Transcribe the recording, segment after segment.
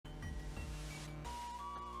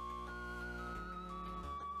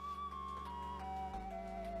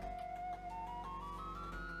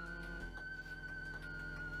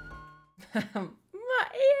My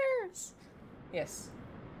ears! Yes.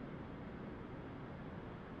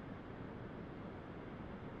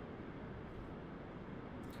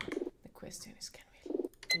 The question is, can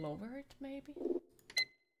we lower it maybe?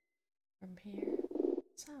 From here?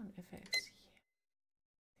 Sound effects, yeah.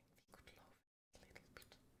 I think we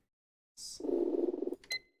could lower it a little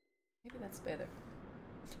bit. Maybe that's better.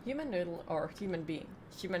 Human noodle or human being?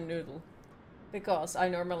 Human noodle. Because I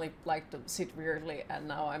normally like to sit weirdly and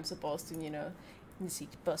now I'm supposed to, you know,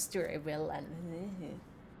 sit posture well and...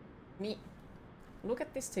 Me. Look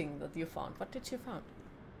at this thing that you found. What did you find?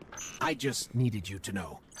 I just needed you to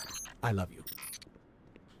know. I love you.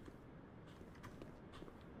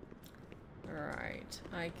 Right.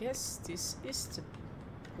 I guess this is the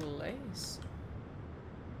place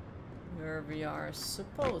where we are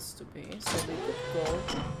supposed to be. So we could go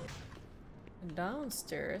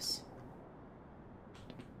downstairs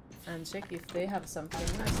and check if they have something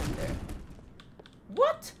nice in there.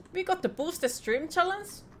 What? We got the boosted stream challenge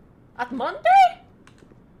at Monday?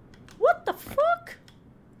 What the fuck?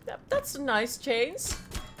 That's a nice change.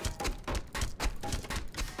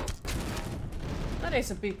 That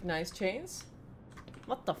is a big nice change.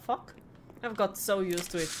 What the fuck? I've got so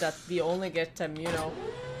used to it that we only get them, you know,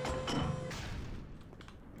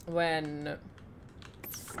 when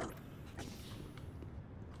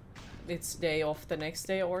it's day off the next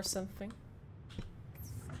day or something.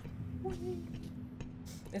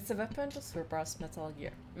 It's a weapon to surpass Metal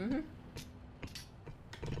Gear.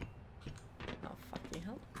 Oh, fucking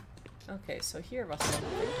hell. Okay, so here was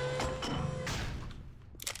something.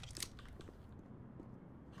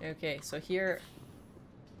 Okay, so here...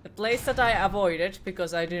 The place that I avoided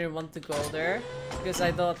because I didn't want to go there, because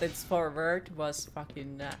I thought it's forward, was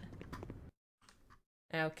fucking that.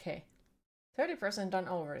 Okay. 30% done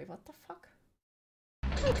already, what the fuck?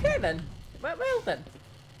 Okay then. Well then.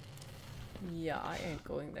 Yeah, I ain't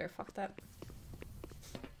going there, fuck that.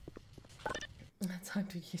 Time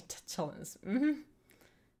to hit the challenge.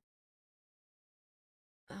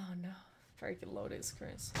 Oh no, very good loading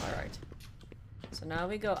screens. Alright. So now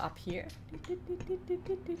we go up here.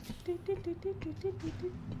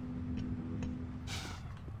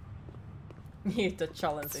 Hit the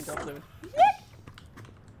challenge in Dublin.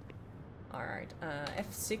 Alright,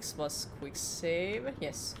 F6 was quick save.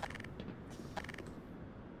 Yes.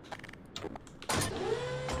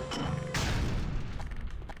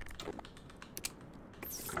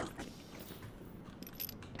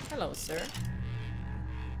 Hello, sir.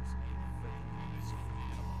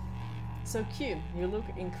 So cute. You look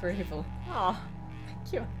incredible. Oh,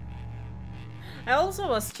 thank you. I also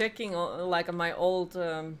was checking like my old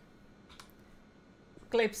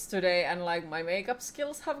clips today, and like my makeup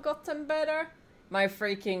skills have gotten better. My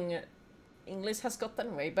freaking English has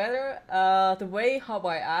gotten way better. The way how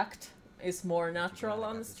I act is more natural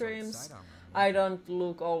on streams. I don't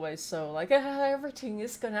look always so like everything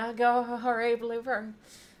is gonna go horribly wrong.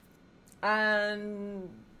 And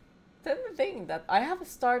then the thing that I have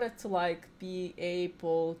started to like be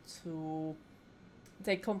able to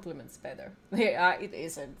take compliments better. Yeah, it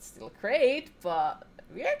isn't still great, but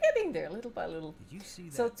we are getting there little by little.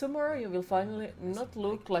 So tomorrow you will finally not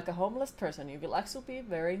look like a homeless person. You will actually be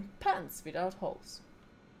wearing pants without holes.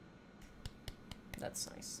 That's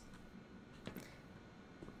nice.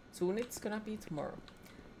 Soon it's gonna be tomorrow.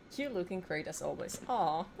 You looking great as always.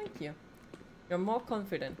 Aw, thank you. You're more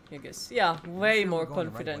confident, you guess. Yeah, way more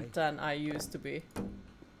confident than I used to be.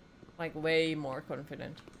 Like, way more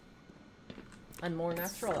confident. And more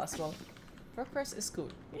natural as well. Progress is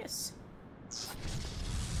good. Yes.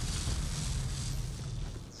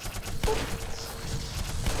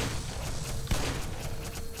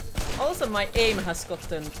 Also, my aim has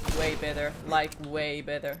gotten way better. Like, way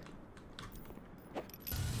better.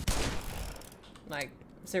 Like,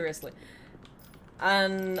 seriously.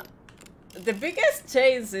 And the biggest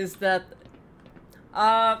change is that,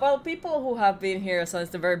 well, people who have been here since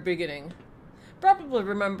the very beginning probably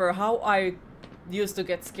remember how I used to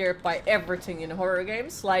get scared by everything in horror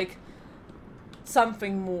games. Like,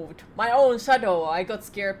 something moved. My own shadow, I got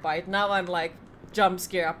scared by it. Now I'm like, jump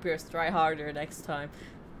scare appears, try harder next time.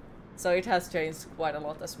 So it has changed quite a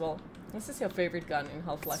lot as well. This is your favorite gun in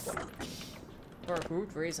Half-Life 1. For a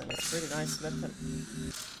good reason, it's a really nice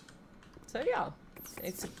weapon. So yeah.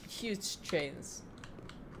 It's a huge change.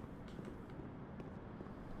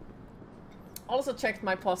 Also checked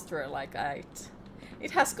my posture, like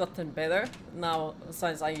it has gotten better now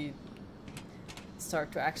since I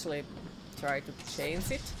start to actually try to change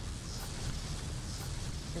it.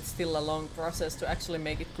 It's still a long process to actually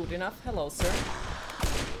make it good enough. Hello, sir.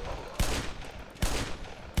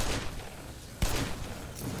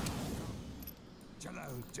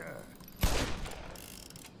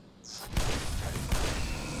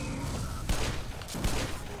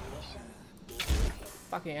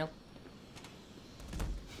 Fucking hell.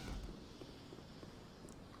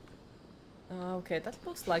 Okay, that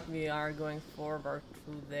looks like we are going forward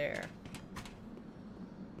through there.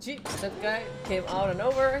 Jeez, that guy came out and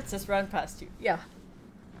over, just ran past you. Yeah.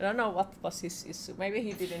 I don't know what was his issue. Maybe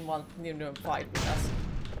he didn't want you to fight with us.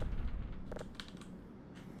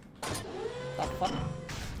 The fuck?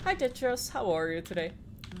 Hi Tetros, how are you today?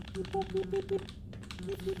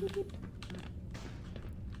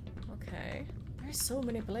 Okay. There's so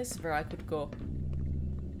many places where I could go.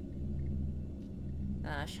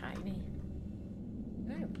 Ah, shiny.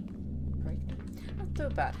 Okay. Great. Not too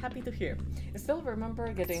bad. Happy to hear. I still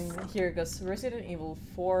remember getting here because Resident Evil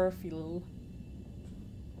 4 feel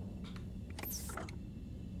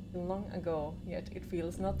long ago, yet it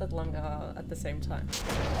feels not that long at the same time.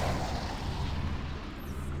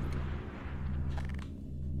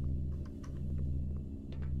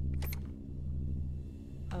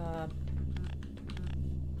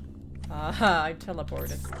 I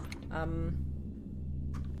teleported.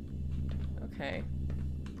 Okay.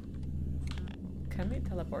 Can we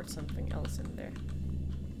teleport something else in there?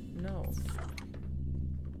 No.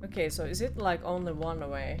 Okay, so is it like only one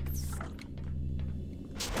way?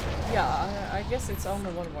 Yeah, I guess it's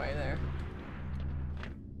only one way there.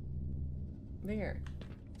 There.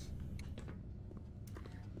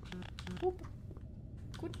 Whoop.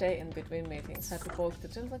 Good day in between meetings. Had to poke the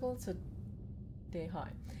tentacle to day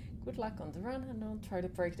high. Good luck on the run and don't try to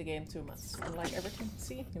break the game too much. Unlike everything,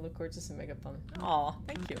 see, you look gorgeous in makeup on. Aw,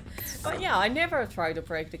 thank you. But yeah, I never try to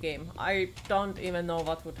break the game. I don't even know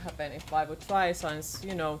what would happen if I would try, since,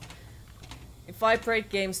 you know, if I break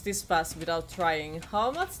games this fast without trying,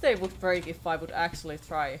 how much they would break if I would actually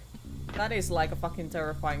try. That is like a fucking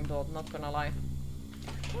terrifying thought, not gonna lie.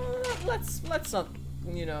 Let's not,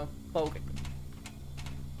 you know, poke it.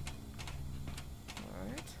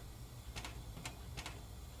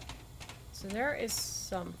 So there is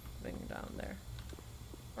something down there.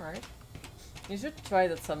 Alright. You should try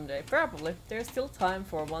that someday. Probably. There's still time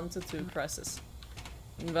for 1 to 2 presses.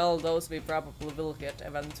 And well, those we probably will get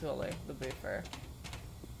eventually, to be fair.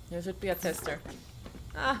 There should be a tester.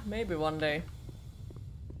 Ah, maybe one day.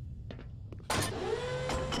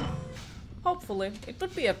 Hopefully. It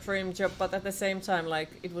would be a dream job, but at the same time, like,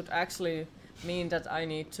 it would actually mean that I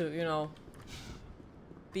need to, you know,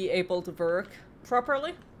 be able to work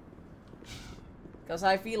properly. Because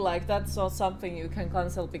I feel like that's not something you can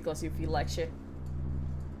cancel because you feel like shit.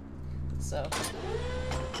 So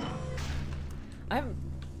I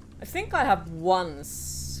think I have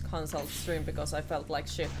once cancelled stream because I felt like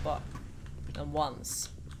shit, but once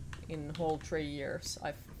in whole 3 years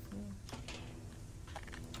I've.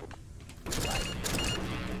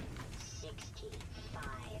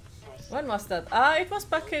 When was that? It was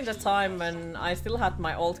back in the time when I still had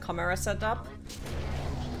my old camera set up.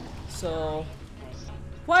 So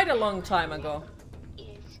quite a long time ago.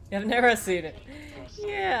 You've never seen it.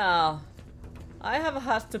 Yeah. I have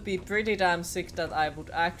had to be pretty damn sick that I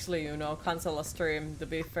would actually, you know, cancel a stream, to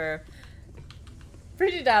be fair.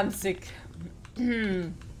 Pretty damn sick.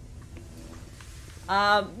 We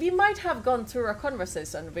might have gone through a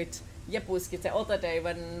conversation with Jepuski the other day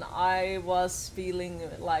when I was feeling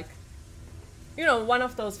like, you know, one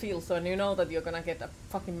of those feels when you know that you're gonna get a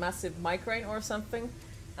fucking massive migraine or something.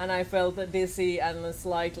 And I felt dizzy and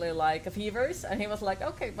slightly like fevers, and he was like,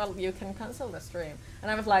 okay, well, you can cancel the stream. And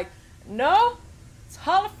I was like, no, it's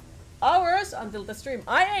half hours until the stream.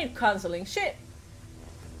 I ain't canceling shit.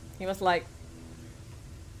 He was like,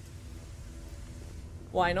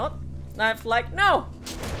 why not? And I was like, no,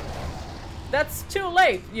 that's too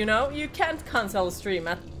late, you know? You can't cancel a stream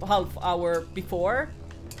at half hour before.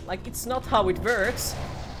 Like, it's not how it works.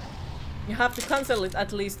 You have to cancel it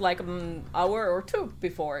at least like an hour or 2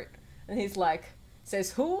 before it. And he's like,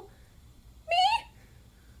 says who? Me?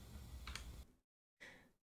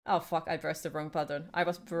 Oh fuck, I pressed the wrong button. I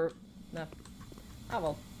was no. Oh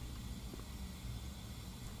well.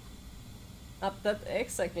 That's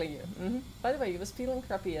exactly you. By the way, you was feeling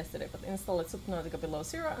crappy yesterday, but installed Subnautica below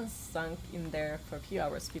 0 and sunk in there for a few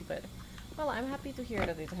hours, feel better. Well, I'm happy to hear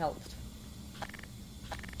that it helped.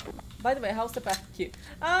 By the way, how's the back queue?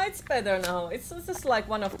 It's better now. It's just like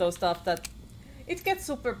one of those stuff that it gets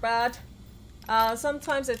super bad.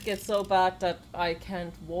 Sometimes it gets so bad that I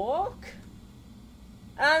can't walk.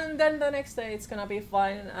 And then the next day it's gonna be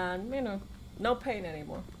fine and, you know, no pain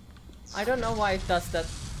anymore. I don't know why it does that.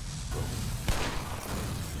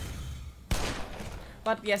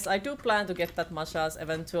 But yes, I do plan to get that massage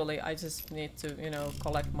eventually. I just need to, you know,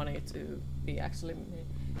 collect money to be actually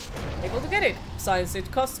able to get it, since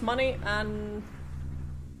it costs money and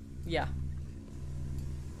yeah.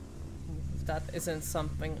 that isn't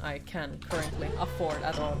something I can currently afford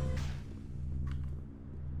at all.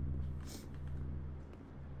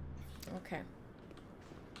 Okay.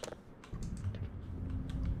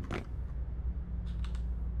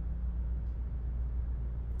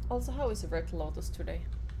 Also, how is Red Lotus today?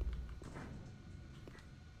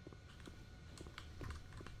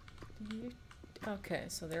 Okay,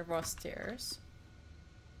 so there was stairs.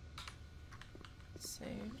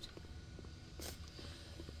 Saved.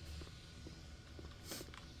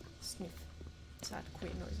 Sniff. Sad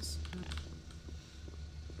queen noises.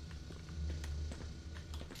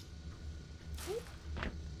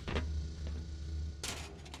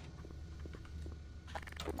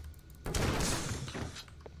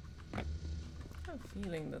 I'm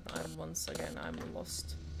feeling that once again I'm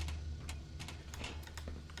lost.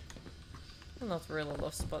 I'm not really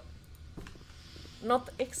lost, but not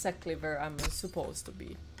exactly where I'm supposed to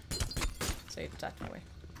be. Say it that way.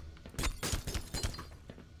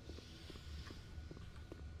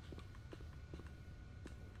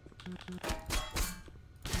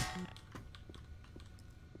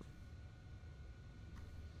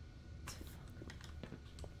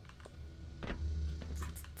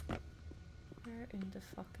 Where in the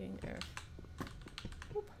fucking earth?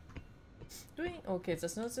 Okay,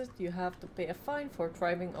 just noticed you have to pay a fine for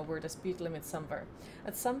driving over the speed limit somewhere.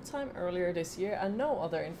 At some time earlier this year and no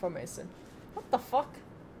other information. What the fuck?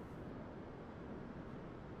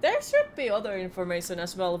 There should be other information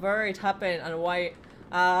as well, where it happened and why,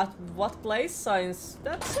 what place signs.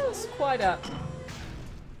 That sounds quite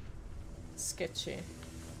sketchy.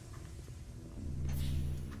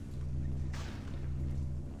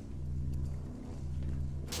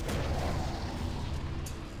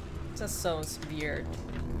 Just sounds weird.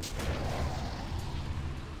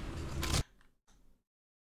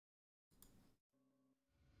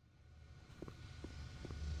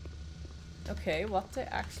 Okay, what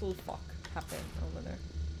the actual fuck happened over there?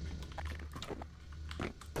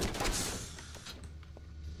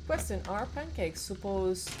 Question, are pancakes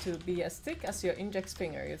supposed to be as thick as your index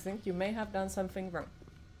finger? You think you may have done something wrong?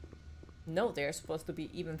 No, they're supposed to be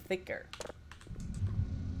even thicker.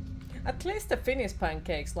 At least the Finnish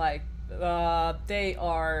pancakes, like, they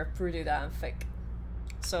are pretty damn thick.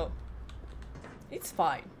 So, it's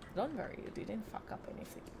fine. Don't worry, you didn't fuck up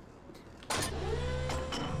anything.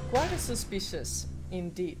 Quite suspicious,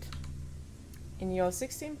 indeed. In your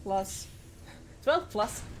 12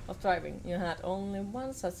 plus of driving, you had only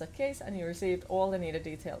one such a case and you received all the needed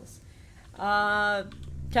details.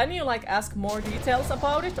 Can you, like, ask more details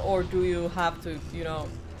about it, or do you have to, you know,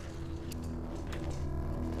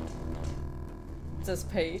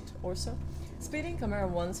 just pay it or so? Speeding camera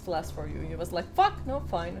once flashed for you. You was like, fuck, no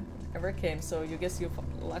fine ever came, so you guess you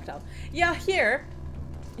lucked out. Yeah, here,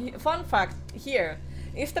 fun fact, here,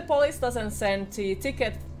 if the police doesn't send the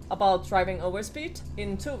ticket about driving overspeed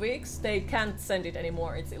in 2 weeks, they can't send it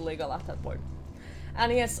anymore. It's illegal at that point.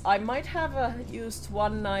 And yes, I might have used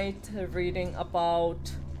one night reading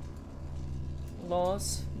about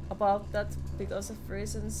laws about that because of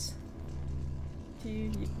reasons a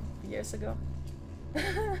few years ago.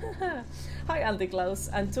 Hi Antiklaus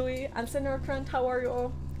and Tui and Senor Trent, how are you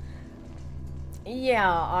all?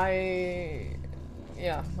 Yeah, I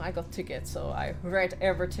got tickets, so I read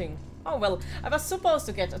everything. Oh well, I was supposed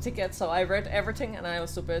to get a ticket, so I read everything and I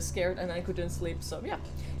was super scared and I couldn't sleep, so yeah.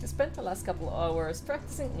 You spent the last couple of hours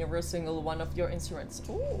practicing every single one of your instruments.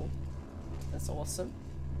 Ooh, that's awesome.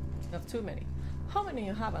 You have too many. How many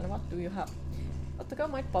you have and what do you have? But the girl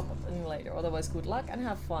might pop up in later, otherwise good luck and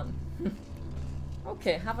have fun.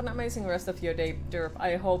 Okay, have an amazing rest of your day, Derp.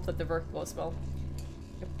 I hope that the work goes well.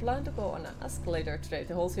 You plan to go on an escalator today.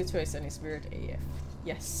 The whole situation is weird AF.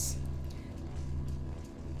 Yes.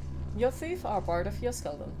 Your teeth are part of your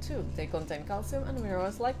skeleton too. They contain calcium and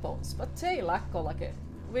minerals like bones, but they lack collagen,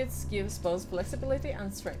 which gives bones flexibility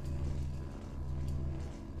and strength.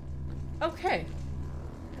 Okay.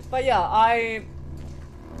 But yeah, I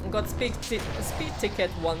got speed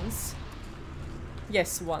ticket once.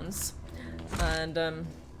 Yes, once. And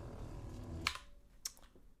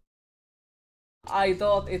I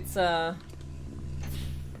thought it's well,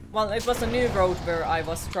 it was a new road where I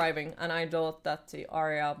was driving, and I thought that the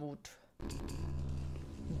area would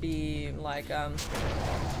be like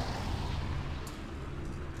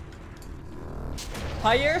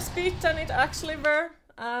higher speed than it actually were,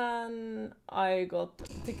 and I got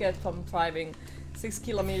a ticket from driving 6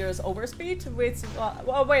 kilometers over speed, which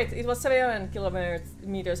well, wait, it was 7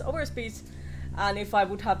 kilometers over speed. And if I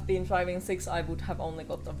would have been driving 6, I would have only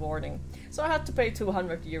got a warning. So I had to pay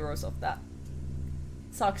 200 euros of that.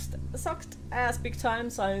 Sucked ass big time,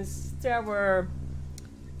 since there were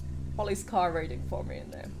police car waiting for me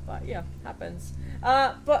in there. But yeah, happens.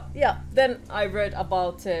 But yeah, then I read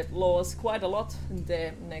about laws quite a lot in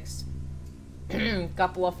the next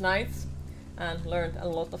couple of nights and learned a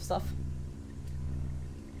lot of stuff.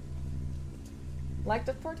 Like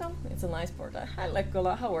that portal? It's a nice portal. Hi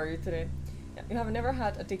Lekkola, how are you today? You have never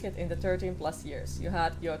had a ticket in the 13 plus years. You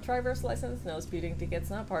had your driver's license, no speeding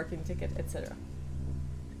tickets, no parking ticket, etc.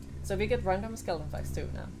 So we get random skeleton facts too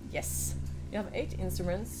now. Yes! You have 8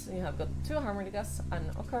 instruments. You have got 2 harmonicas,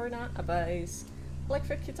 an ocarina, a bass,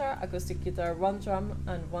 electric guitar, acoustic guitar, 1 drum,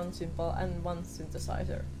 and 1 cymbal, and 1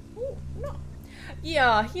 synthesizer. Ooh, no.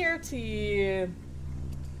 Yeah, here the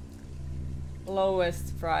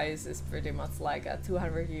lowest price is pretty much like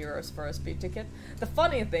 200 euros for a speed ticket. The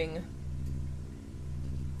funny thing,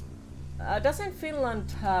 doesn't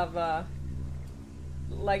Finland have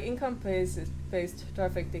like income-based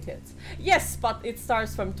traffic tickets? Yes, but it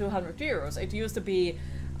starts from 200 euros. It used to be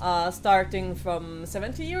starting from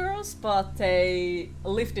 70 euros, but they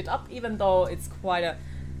lift it up, even though it's quite a...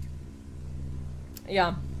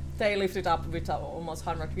 Yeah, they lift it up with almost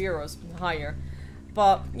 100 euros higher.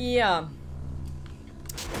 But yeah.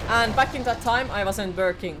 And back in that time I wasn't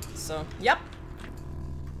working, so yep.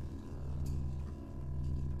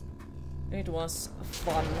 It was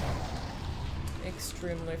fun.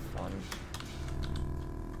 Extremely fun.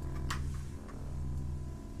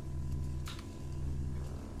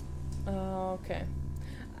 Okay.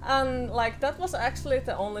 And like that was actually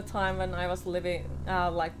the only time when I was living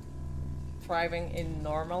like driving in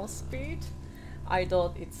normal speed. I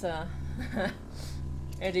thought it's a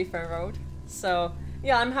different road. So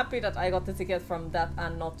yeah, I'm happy that I got the ticket from that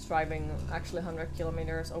and not driving actually 100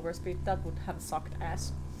 kilometers over speed. That would have sucked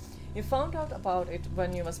ass. You found out about it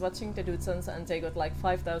when you was watching the Dudsons and they got like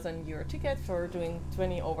 5,000 euro ticket for doing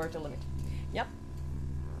 20 over the limit. Yep.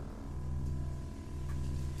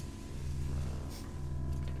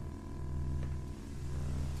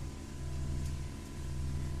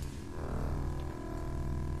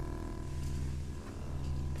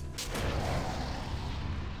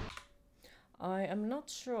 I am not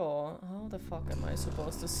sure how the fuck am I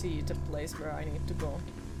supposed to see the place where I need to go.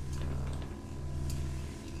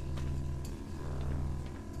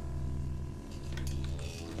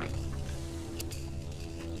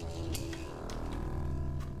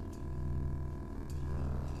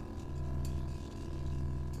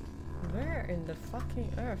 Where in the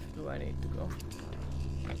fucking earth do I need to go?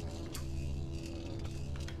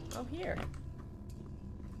 Oh, here.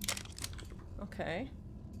 Okay.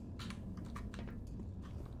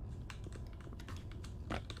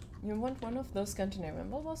 You want one of those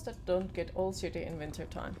Scandinavian Volvos that don't get all shitty in winter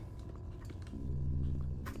time.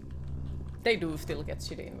 They do still get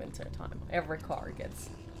shitty in winter time. Every car gets.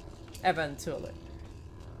 Eventually.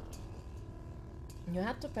 You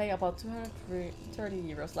had to pay about 230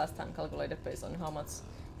 euros last time, calculated based on how much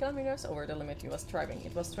kilometers over the limit you was driving.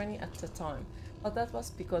 It was 20 at the time. But that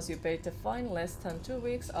was because you paid the fine less than 2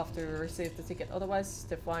 weeks after you received the ticket. Otherwise,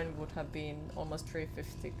 the fine would have been almost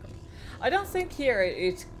 350. I don't think here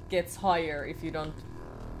it gets higher if you don't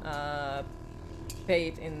pay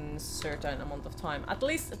it in certain amount of time. At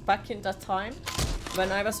least back in that time,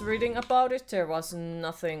 when I was reading about it, there was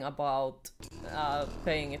nothing about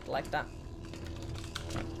paying it like that.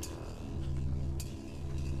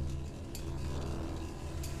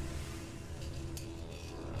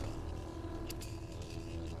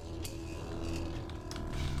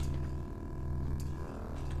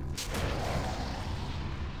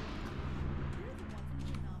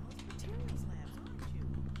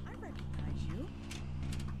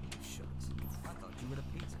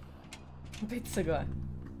 Pizza guy.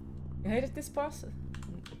 You hated this part?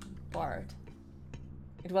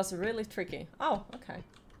 It was really tricky. Oh, okay.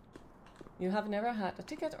 You have never had a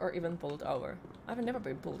ticket or even pulled over. I've never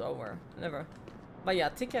been pulled over. Never. But yeah,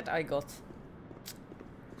 ticket I got.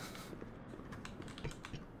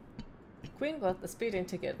 Queen got the speeding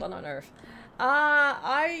ticket. What on earth?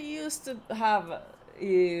 I used to have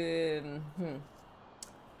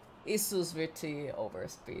issues with the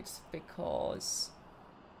overspeeds because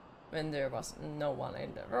when there was no one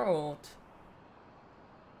in the road,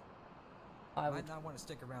 I would not want to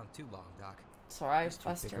stick around too long, Doc. drive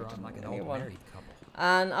faster than like an anyone. old couple.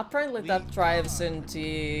 And apparently that drives in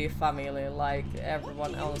the family, like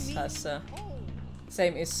everyone else has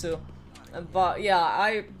same issue. But yeah,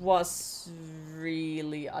 I was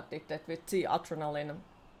really addicted with the adrenaline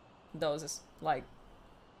doses. Like,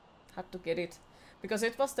 had to get it because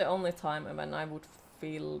it was the only time when I would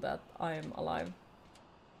feel that I am alive.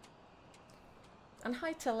 And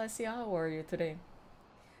hi Telesia, how are you today?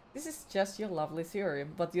 This is just your lovely theory,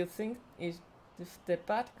 but you think If the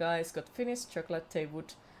bad guys got finished chocolate, they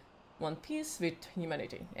would want peace with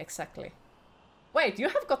humanity. Exactly. Wait, you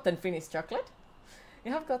have gotten finished chocolate?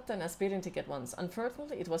 You have gotten a speeding ticket once.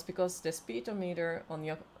 Unfortunately, it was because the speedometer on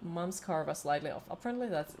your mom's car was slightly off. Apparently,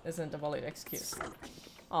 that isn't a valid excuse.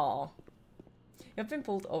 Aww. You've been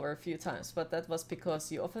pulled over a few times, but that was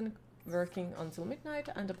because you often working until midnight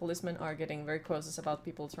and the policemen are getting very cautious about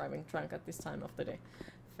people driving drunk at this time of the day.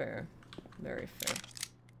 Fair. Very fair.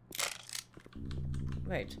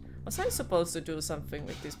 Wait, was I supposed to do something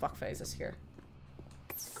with these bug faces here?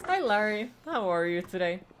 Hi Larry, how are you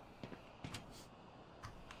today?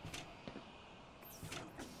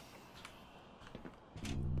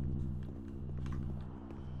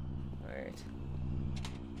 Alright.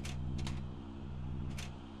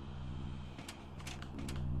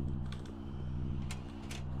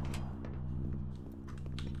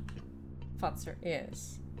 Fatser,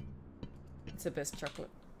 yes. It's the best chocolate.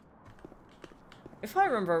 If I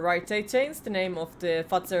remember right, they changed the name of the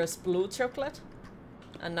Fatser's blue chocolate.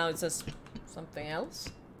 And now it's just something else.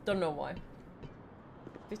 Don't know why.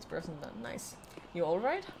 50% done. Nice. You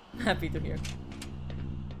alright? Happy to hear.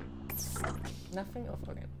 Nothing off.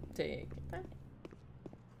 Okay. Take it.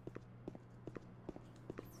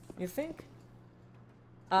 You think?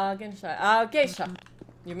 Geisha.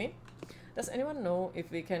 You mean? Does anyone know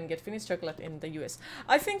if we can get finished chocolate in the US?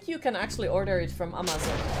 I think you can actually order it from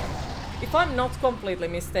Amazon. If I'm not completely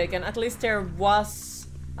mistaken, at least there was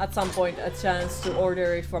at some point a chance to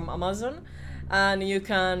order it from Amazon. And you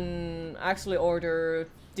can actually order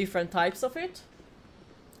different types of it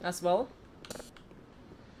as well.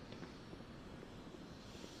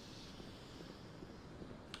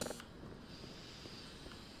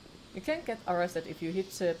 You can get arrested if you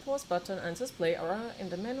hit the pause button and just play around in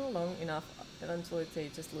the menu long enough. Eventually they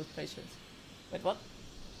just lose patience. Wait, what?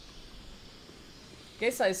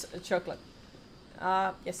 Geisha is chocolate.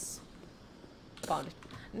 Yes. Found it.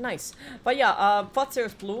 Nice. But yeah,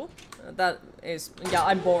 Fatser's blue. That is... Yeah,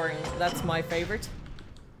 I'm boring. That's my favorite.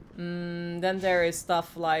 Then there is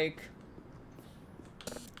stuff like...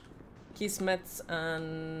 Kismets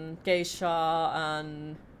and Geisha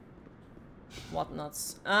and...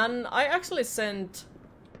 whatnots. And I actually sent...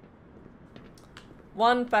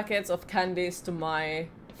 1 packet of candies to my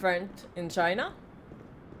friend in China.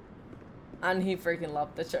 And he freaking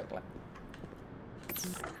loved the chocolate.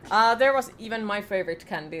 There was even my favorite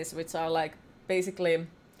candies, which are like basically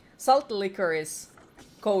salt licorice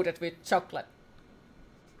coated with chocolate.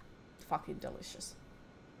 Fucking delicious.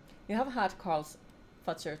 You have had Carl's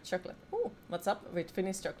Fatser chocolate. Ooh, what's up with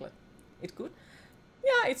Finnish chocolate? It good?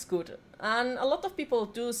 Yeah, it's good. And a lot of people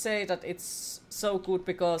do say that it's so good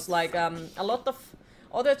because like a lot of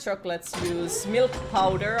other chocolates use milk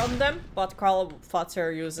powder on them, but Carl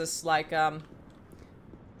Fatser uses like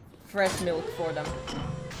fresh milk for them.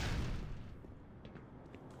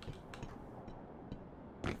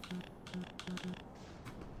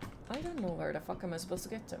 I don't know where the fuck am I supposed to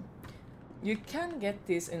get them. You can get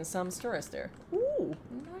these in some stores there. Ooh,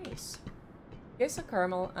 nice. Geisha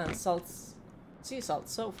caramel and salts, sea salt,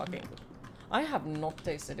 so fucking good. I have not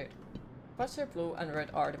tasted it. Fatser blue and red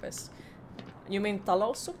are the best. You mean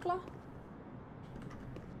taloussukla?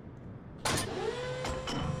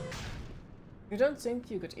 You don't think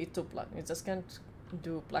you could eat tupla, you just can't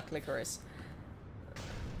do black licorice.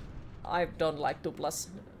 I don't like tuplas.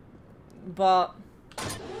 But...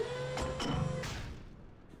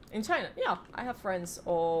 in China, yeah, I have friends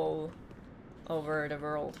all over the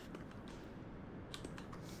world.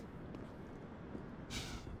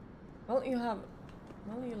 Well, you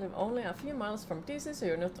live only a few miles from DC, so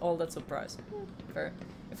you're not all that surprised. Fair.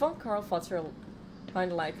 You found Carl Fatser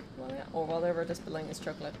kind of like, well, yeah, or whatever the spelling is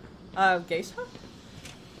chocolate. Geisha?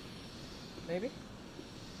 Maybe?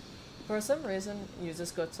 For some reason, you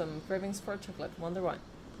just got some cravings for chocolate. Wonder why?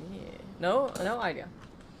 Yeah. No idea.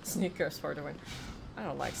 Snickers for the win. I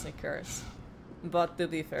don't like Snickers. But to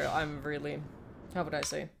be fair, I'm really, how would I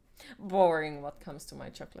say, boring what comes to my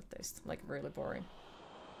chocolate taste. Like, really boring.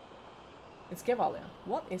 It's Gevalia.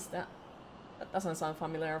 What is that? That doesn't sound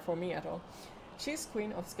familiar for me at all. She's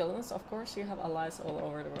queen of skeletons, of course. You have allies all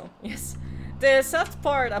over the world. Yes. The sad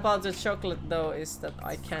part about the chocolate, though, is that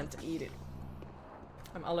I can't eat it.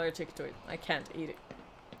 I'm allergic to it. I can't eat it.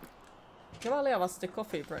 Gevalia was the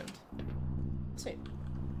coffee brand. See.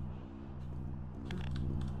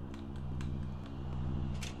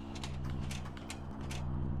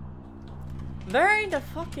 Where in the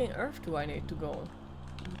fucking earth do I need to go?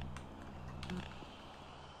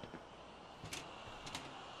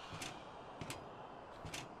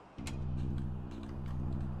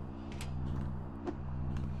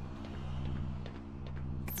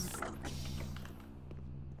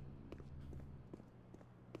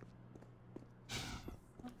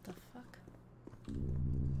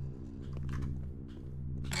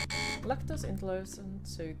 Lactose intolerant,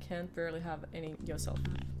 so you can't barely have any yourself.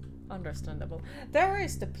 Understandable. There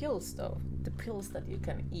is the pills though. The pills that you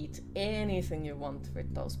can eat anything you want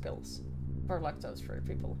with those pills. For lactose-free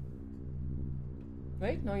people.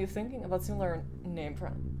 Wait, no, you're thinking about similar name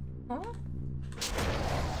brand. Huh?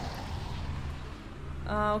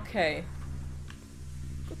 Okay.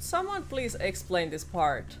 Could someone please explain this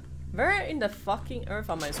part? Where in the fucking earth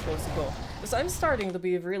am I supposed to go? Because I'm starting to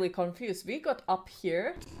be really confused. We got up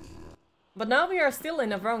here, but now we are still in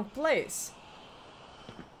the wrong place.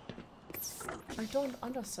 I don't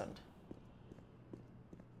understand.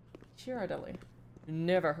 Girardelli.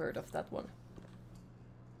 Never heard of that one.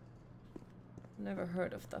 Never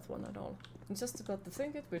heard of that one at all. Just got to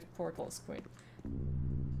think it with portal screen.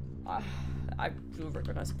 I do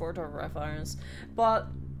recognize portal reference, but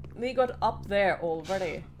we got up there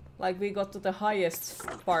already. Like, we got to the highest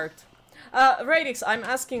part. Radix, I'm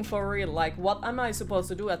asking for real, like, what am I supposed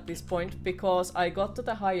to do at this point? Because I got to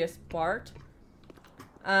the highest part,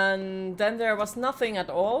 and then there was nothing at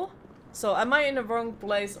all. So, am I in the wrong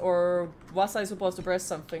place, or was I supposed to press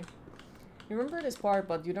something? You remember this part,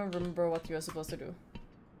 but you don't remember what you're supposed to do.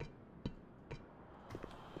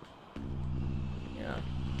 Yeah.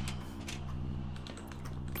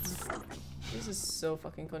 This is so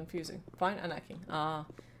fucking confusing. Fine unhacking. Ah.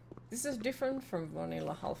 This is different from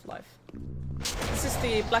vanilla Half-Life. This is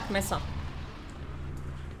the Black Mesa.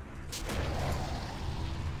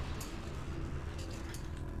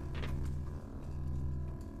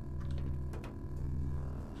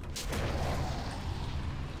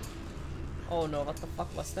 Oh no, what the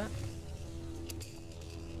fuck was that?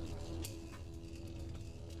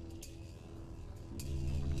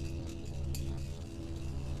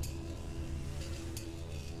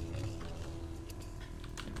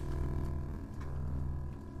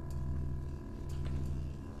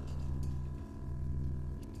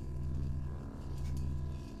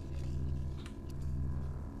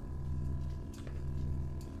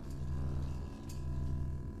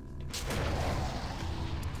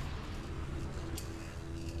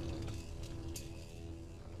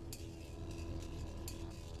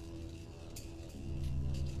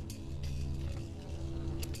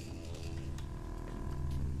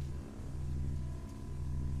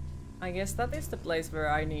 I guess that is the place where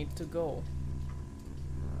I need to go.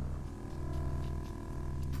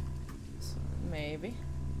 So maybe.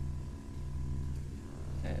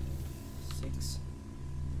 F6.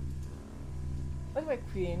 By the way,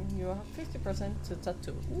 Queen, you have 50% to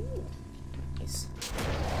tattoo. Ooh, nice.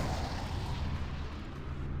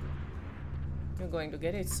 You're going to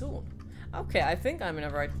get it soon. Okay, I think I'm in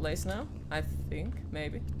the right place now. I think,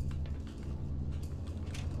 maybe.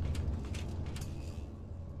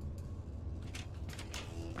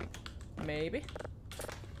 Maybe.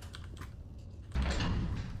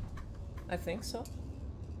 I think so.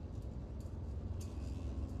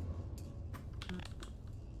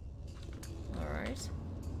 All right.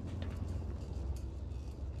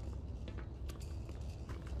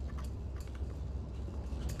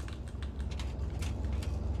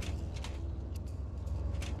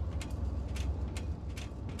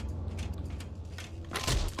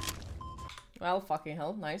 Well, fucking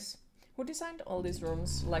hell, nice. Who designed all these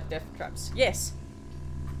rooms like death traps? Yes!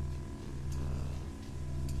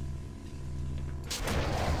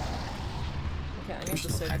 Okay, I need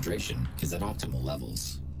to save. Hydration is at optimal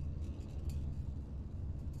levels.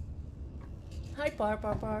 Hi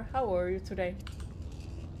Par, how are you today?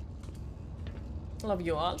 Love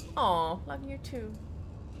you all. Aw, love you too.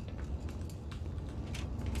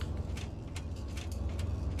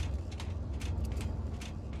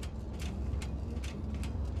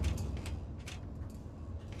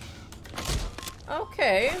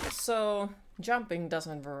 Okay, so jumping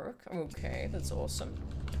doesn't work. Okay, that's awesome.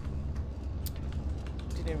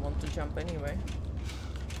 Didn't want to jump anyway.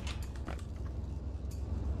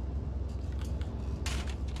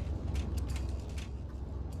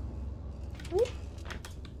 Whoop.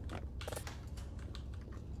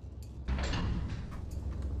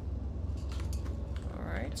 All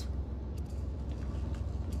right.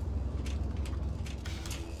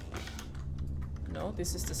 No,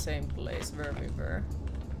 this is the same place where we were.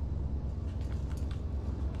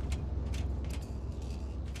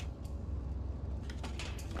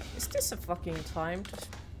 Is this a fucking time to...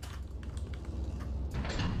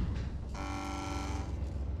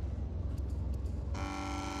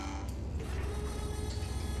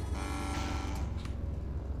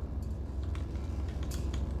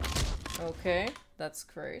 Okay, that's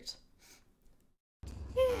great.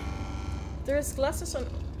 There's glasses on...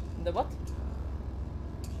 The what?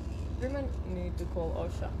 Women need to call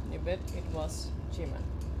Osha. You bet it was G-Man.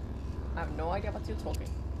 I have no idea what you're talking.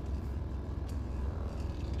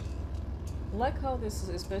 Like how this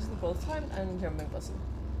is basically both time and jumping puzzle.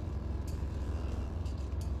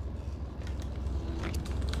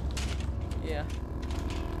 Yeah.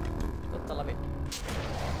 Totta lavi.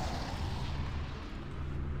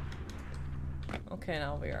 Okay,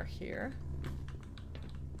 now we are here.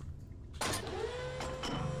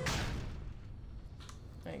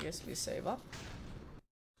 I guess we save up.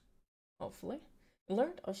 Hopefully.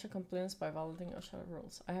 Learned OSHA compliance by violating OSHA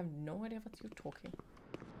rules. I have no idea what you're talking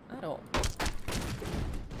at all.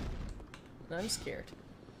 And I'm scared.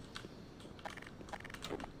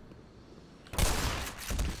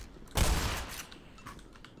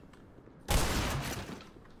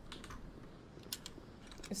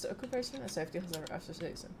 Is the occupation a safety hazard after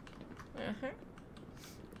season?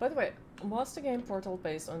 By the way, was the game Portal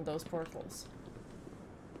based on those portals?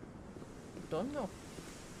 Don't know.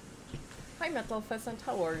 Hi Metal Pheasant,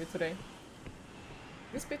 how are you today?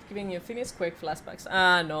 This bit giving you Finnish Quake flashbacks.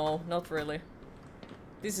 Ah, no, not really.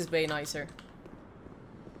 This is way nicer.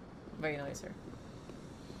 Way nicer.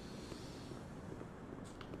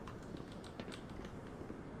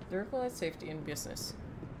 They regulate safety in business.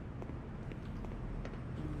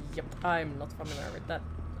 Yep, I'm not familiar with that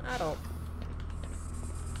at all.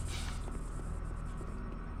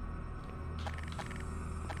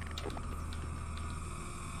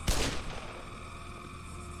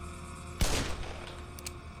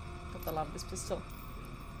 But I love this pistol.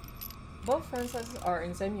 Both franchises are in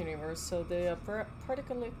the same universe, so they are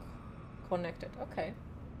particularly connected. Okay.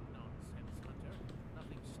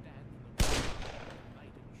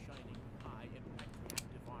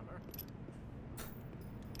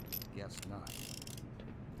 Guess not.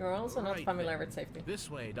 You're also not familiar with safety. This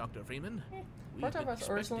way, Dr. Freeman. Portal was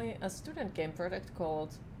originally a student game project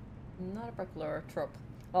called not a popular trope.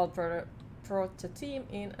 While brought the team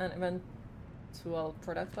in an eventual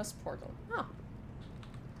product was Portal. Ah.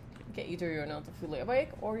 Okay, either you're not fully awake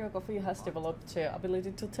or your coffee has developed the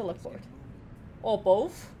ability to teleport. Or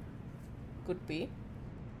both. Could be.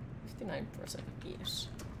 59% yes.